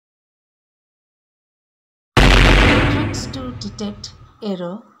is to detect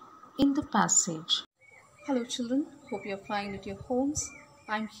error in the passage. Hello children, hope you're fine at your homes.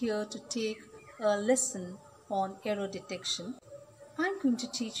 I'm here to take a lesson on error detection. I'm going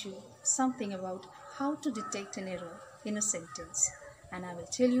to teach you something about how to detect an error in a sentence, and I will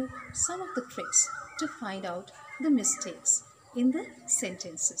tell you some of the tricks to find out the mistakes in the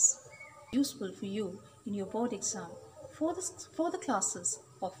sentences. Useful for you in your board exam for the classes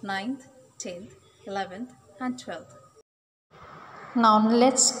of 9th, 10th, 11th and 12th. Now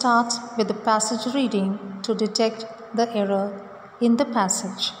let's start with the passage reading to detect the error in the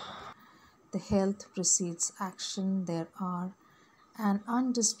passage. The health precedes action. There are an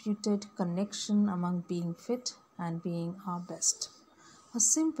undisputed connection among being fit and being our best. A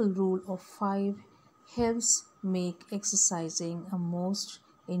simple rule of 5 helps make exercising a most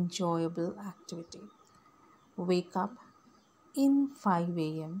enjoyable activity. Wake up in 5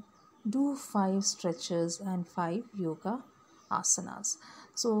 a.m. Do 5 stretches and 5 yoga asanas.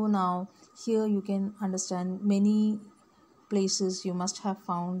 So now here you can understand many places you must have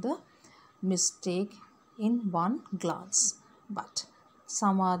found the mistake in one glance, but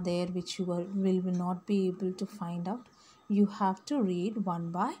some are there which you will not be able to find out. You have to read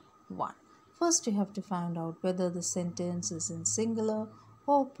one by one. First you have to find out whether the sentence is in singular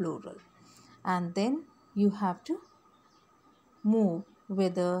or plural, and then you have to move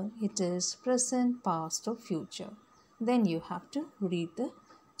whether it is present, past or future. Then you have to read the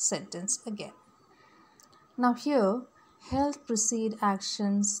sentence again. Now here, health precede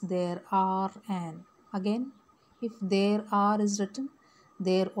actions, there are an. Again, if there are is written,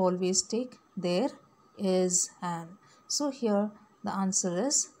 there always take there is an. So here the answer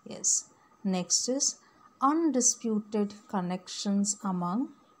is yes. Next is undisputed connections among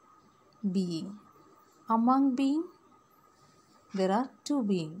being. Among being, there are 2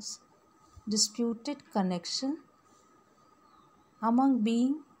 beings. Disputed connection among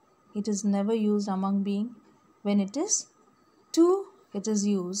being, it is never used among being. When it is 2, it is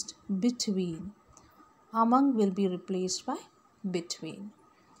used between. Among will be replaced by between.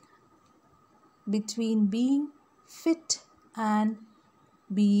 Between being fit and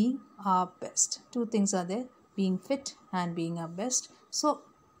being our best. 2 things are there, being fit and being our best. So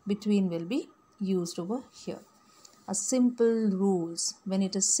between will be used over here. A simple rules. When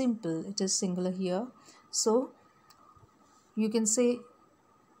it is simple, it is singular here. So you can say,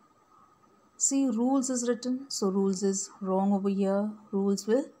 see, rules is written, so rules is wrong over here. Rules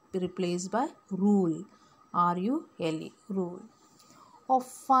will be replaced by rule. R-U-L-E, rule. Of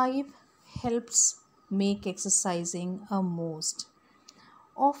 5 helps make exercising a most.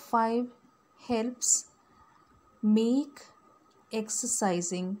 Of 5 helps make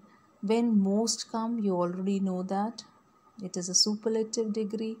exercising. When most come, you already know that it is a superlative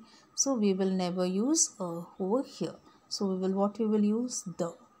degree, so we will never use a over here. So what we will use?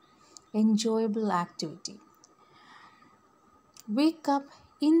 The. Enjoyable activity. Wake up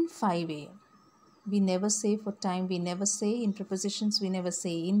in 5 a.m. We never say for time, we never say in prepositions, we never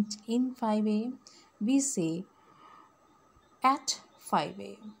say in 5 a.m. We say at 5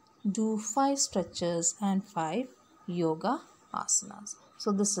 a.m. Do 5 stretches and 5 yoga asanas.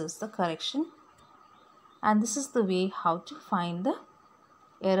 So this is the correction, and this is the way how to find the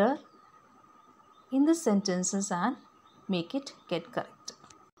error in the sentences and make it get correct.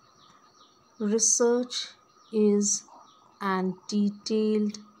 Research is an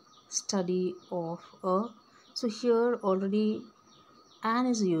detailed study of a. So here already an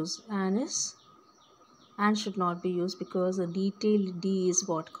is used. An should not be used because a detailed D is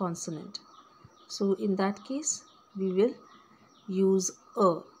what? Consonant. So in that case we will use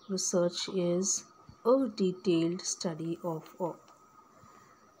a. Research is a detailed study of a.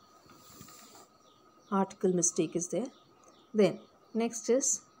 Article mistake is there. Then next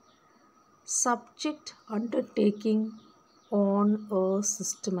is subject undertaking on a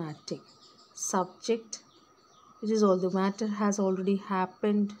systematic. Subject, it is all the matter has already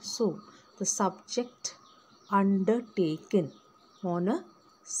happened, so the subject undertaken on a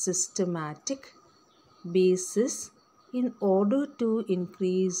systematic basis in order to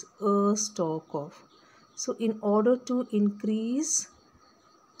increase a stock of. So in order to increase,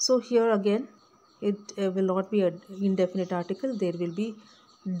 so here again it will not be an indefinite article, there will be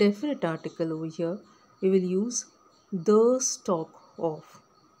definite article over here. We will use the stock of.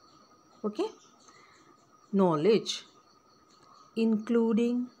 Okay, knowledge,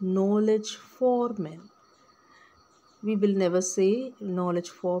 including knowledge for men. We will never say knowledge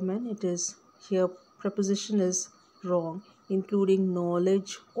for men, it is here preposition is wrong. Including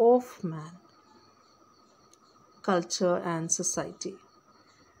knowledge of man. Culture and society.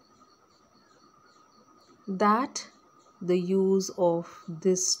 That the use of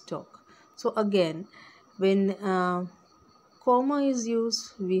this stock. So again, when comma is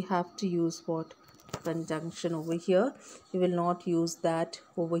used, we have to use what? Conjunction over here. We will not use that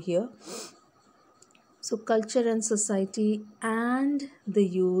over here. So culture and society and the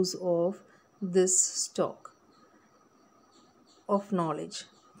use of this stock of knowledge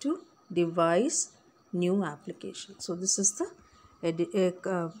to devise new applications. So this is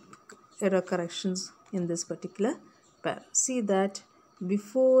the error corrections in this particular pair. See that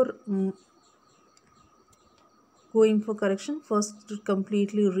before going for correction, first to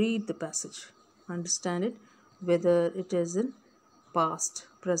completely read the passage, understand it, whether it is in past,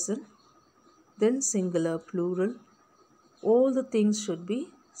 present, then singular, plural. All the things should be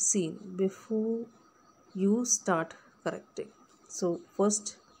seen before you start correcting. So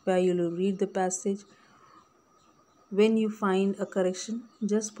first, where you will read the passage, when you find a correction,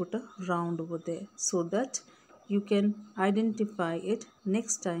 just put a round over there so that you can identify it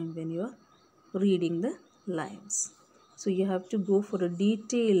next time when you are reading the lines. So you have to go for a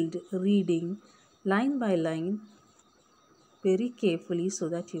detailed reading line by line very carefully so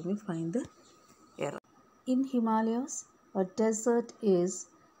that you may find the error. In Himalayas, a desert is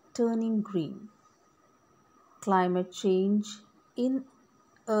turning green. Climate change in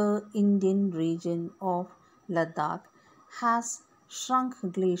a Indian region of Ladakh has shrunk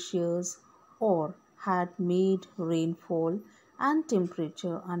glaciers or had made rainfall and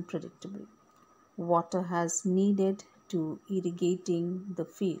temperature unpredictable. Water has needed to irrigating the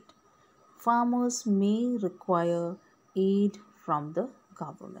field. Farmers may require aid from the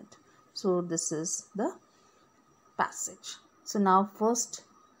government. So this is the passage. So now first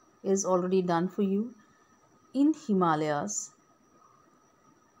is already done for you. In Himalayas,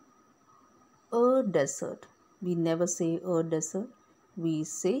 a desert. We never say a desert. We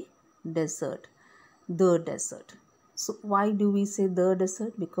say desert. The desert. So why do we say the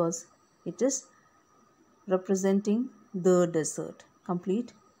desert? Because it is representing the desert.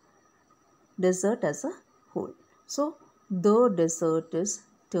 Complete desert as a whole. So the desert is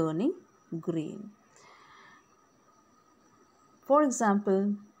turning green. For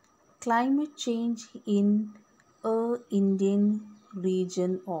example, climate change in a Indian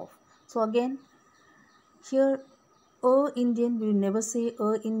region of. So again, here a Indian, we will never say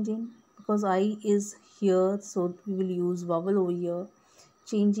a Indian because I is here, so we will use vowel over here.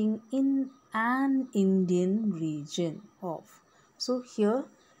 Changing in an Indian region of. So here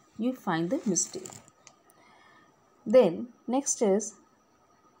you find the mistake. Then next is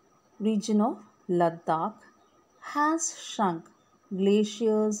region of Ladakh has shrunk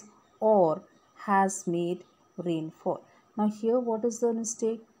glaciers or has made rainfall. Now here what is the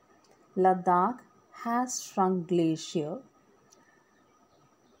mistake? Ladakh has shrunk glacier.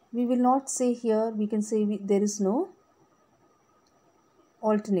 We will not say here, we can say there is no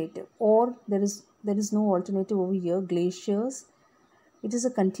alternative, or there is no alternative over here. Glaciers, it is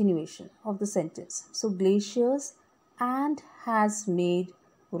a continuation of the sentence. So glaciers and has made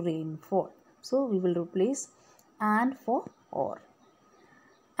rainfall. So we will replace and for or.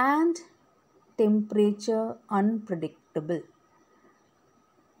 And temperature unpredictable.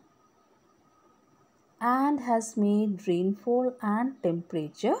 And has made rainfall and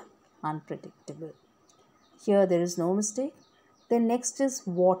temperature unpredictable. Here there is no mistake. Then next is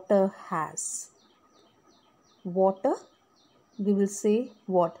water has. Water, we will say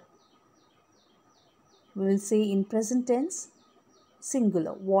what? We will say in present tense,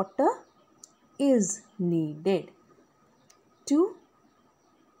 singular. Water is needed to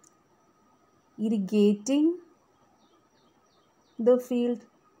irrigating the fields.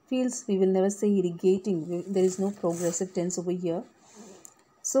 We will never say irrigating. There is no progressive tense over here.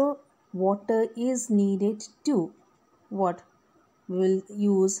 So water is needed to what? We will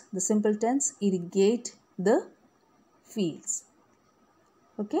use the simple tense, irrigate the fields.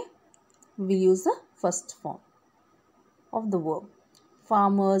 Okay, we will use the first form of the verb.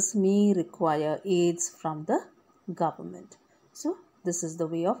 Farmers may require aids from the government. So this is the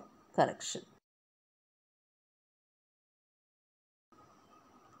way of correction.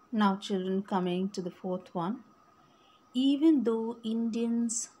 Now children, coming to the fourth one. Even though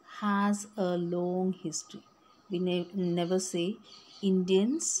Indians has a long history, we never say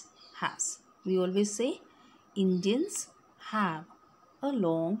Indians has. We always say Indians have a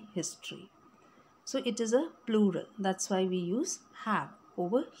long history. So it is a plural. That's why we use have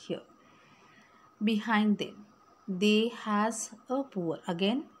over here. Behind them, they has a poor.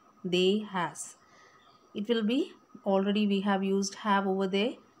 Again, they has. It will be, already we have used have over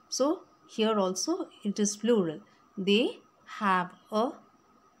there. So here also it is plural. They have a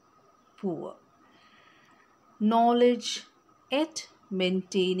poor. knowledge at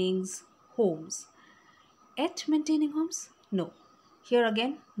maintaining homes. At maintaining homes? No. Here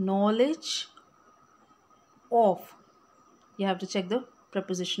again, knowledge of. You have to check the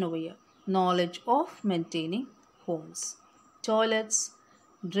preposition over here. Knowledge of maintaining homes. Toilets,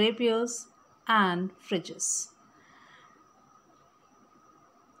 drapiers, and fridges.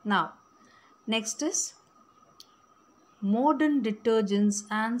 Now, next is modern detergents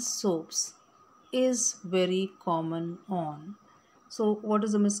and soaps is very common on. So, what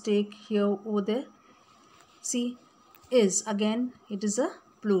is the mistake here over there? See, is again, it is a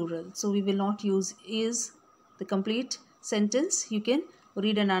plural. So, we will not use is, the complete sentence. You can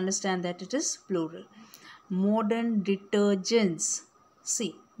read and understand that it is plural. Modern detergents.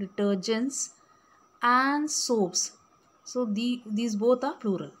 See, detergents and soaps. So, these both are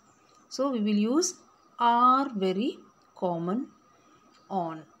plural. So, we will use are very common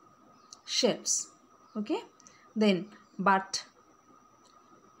on shelves. Okay. Then, but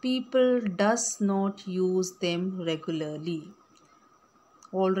people does not use them regularly.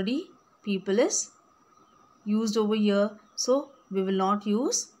 Already people is used over here. So, we will not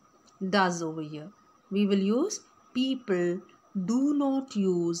use does over here. We will use people do not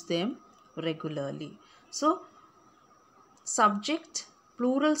use them regularly. So, subject,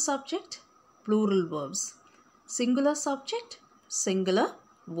 plural verbs. Singular subject, singular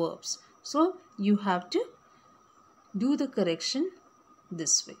verbs. So, you have to do the correction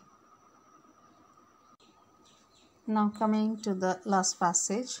this way. Now coming to the last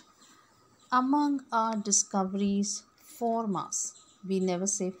passage. Among our discoveries for Mars. We never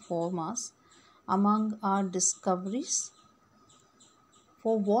say for Mars. Among our discoveries.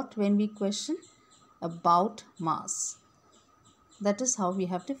 For what when we question? About Mars. That is how we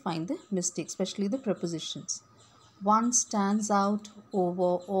have to find the mistake, especially the prepositions. One stands out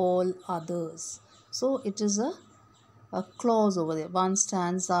over all others. So it is a clause over there. One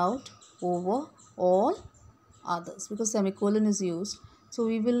stands out over all others because semicolon is used. So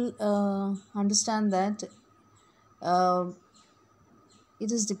we will understand that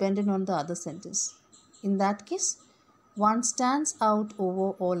it is dependent on the other sentence. In that case, one stands out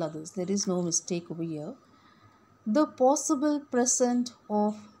over all others. There is no mistake over here. The possible presence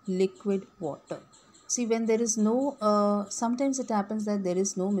of liquid water. See, when there is no, sometimes it happens that there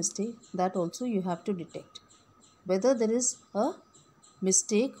is no mistake. That also you have to detect whether there is a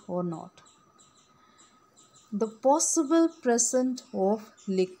mistake or not. The possible presence of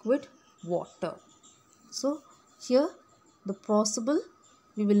liquid water. So, here the possible,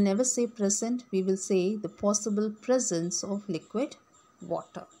 we will never say present, we will say the possible presence of liquid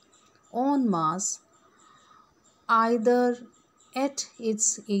water. On Mars, either at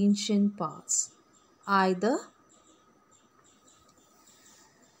its ancient past. Either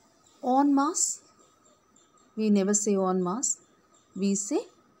on Mars, we never say on Mars, we say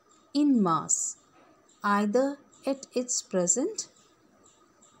in Mars. Either at its present,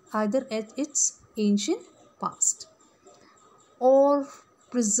 either at its ancient past, or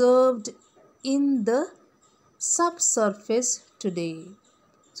preserved in the subsurface today.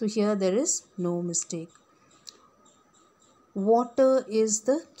 So here there is no mistake. Water is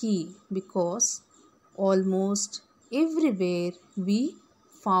the key because almost everywhere we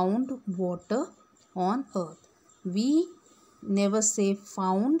found water on earth. We never say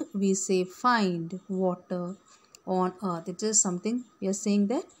found, we say find water on earth. It is something we are saying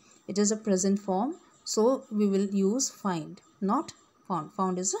that it is a present form. So we will use find, not found.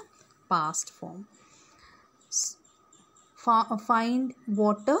 Found is a past form. Find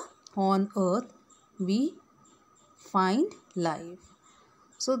water on earth, we find life.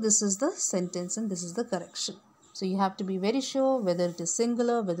 So this is the sentence and this is the correction. So you have to be very sure whether it is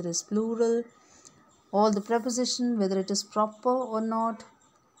singular, whether it is plural, all the preposition, whether it is proper or not,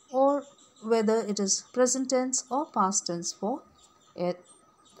 or whether it is present tense or past tense for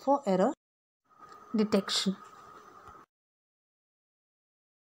error detection.